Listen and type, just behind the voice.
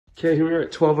Okay, here we are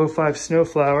at 1205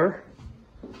 Snowflower.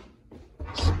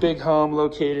 It's a big home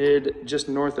located just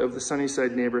north of the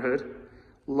Sunnyside neighborhood.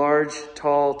 Large,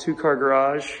 tall, two-car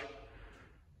garage.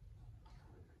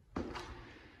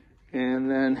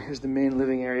 And then here's the main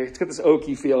living area. It's got this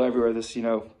oaky feel everywhere, this, you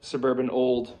know, suburban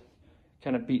old,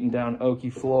 kind of beaten down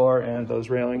oaky floor and those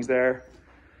railings there.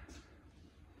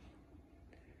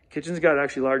 Kitchen's got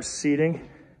actually large seating.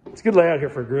 It's a good layout here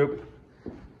for a group.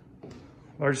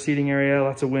 Large seating area,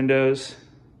 lots of windows.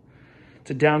 It's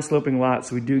a downsloping lot,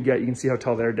 so you can see how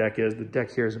tall their deck is. The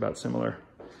deck here is about similar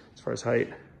as far as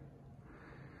height.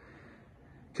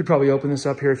 Could probably open this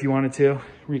up here if you wanted to,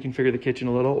 reconfigure the kitchen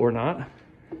a little or not.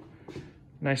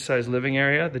 Nice sized living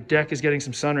area. The deck is getting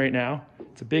some sun right now.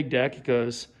 It's a big deck. It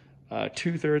goes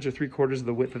 2/3 or 3/4 of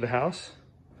the width of the house.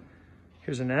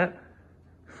 Here's a net.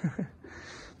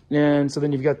 And so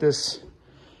then you've got this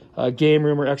game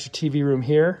room or extra TV room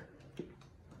here,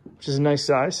 which is a nice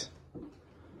size.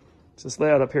 So this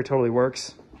layout up here totally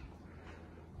works.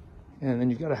 And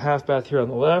then you've got a half bath here on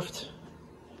the left.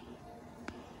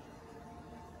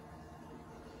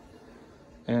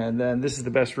 And then this is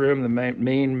the best room, the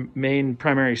main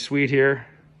primary suite here.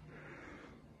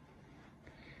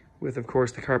 With, of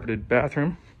course, the carpeted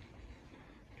bathroom.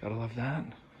 Gotta love that.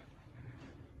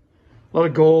 A lot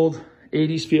of gold,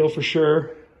 80s feel for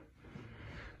sure.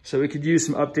 So we could use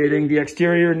some updating. The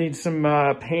exterior needs some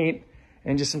paint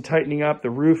and just some tightening up.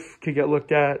 The roof could get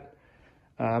looked at.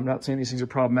 I'm not saying these things are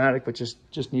problematic, but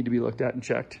just need to be looked at and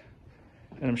checked.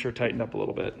 And I'm sure tightened up a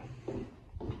little bit.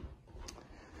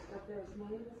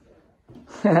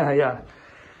 Yeah.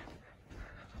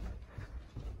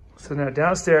 So now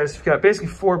downstairs, you've got basically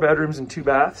 4 bedrooms and 2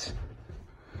 baths.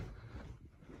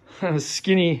 A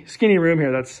skinny room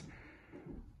here. That's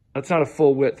not a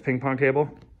full width ping pong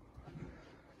table.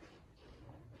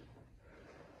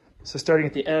 So starting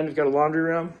at the end, we've got a laundry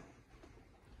room.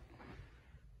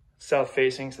 South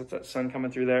facing, so that's that sun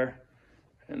coming through there.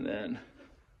 And then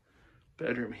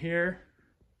bedroom here.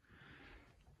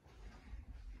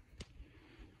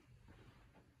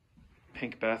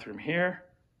 Pink bathroom here.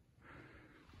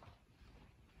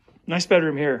 Nice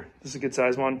bedroom here. This is a good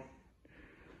size one.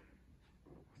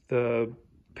 The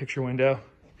picture window.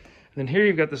 And then here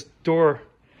you've got this door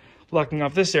blocking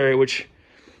off this area, which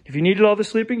if you needed all the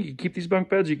sleeping, you could keep these bunk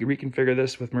beds. You could reconfigure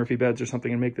this with Murphy beds or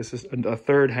something and make this a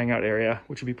third hangout area,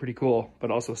 which would be pretty cool,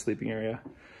 but also a sleeping area.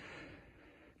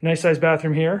 Nice sized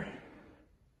bathroom here.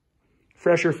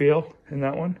 Fresher feel in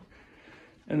that one.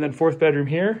 And then 4th bedroom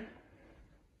here.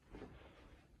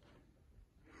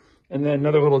 And then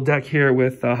another little deck here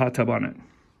with a hot tub on it.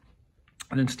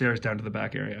 And then stairs down to the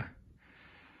back area.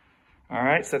 All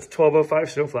right, so that's 1205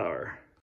 Snowflower.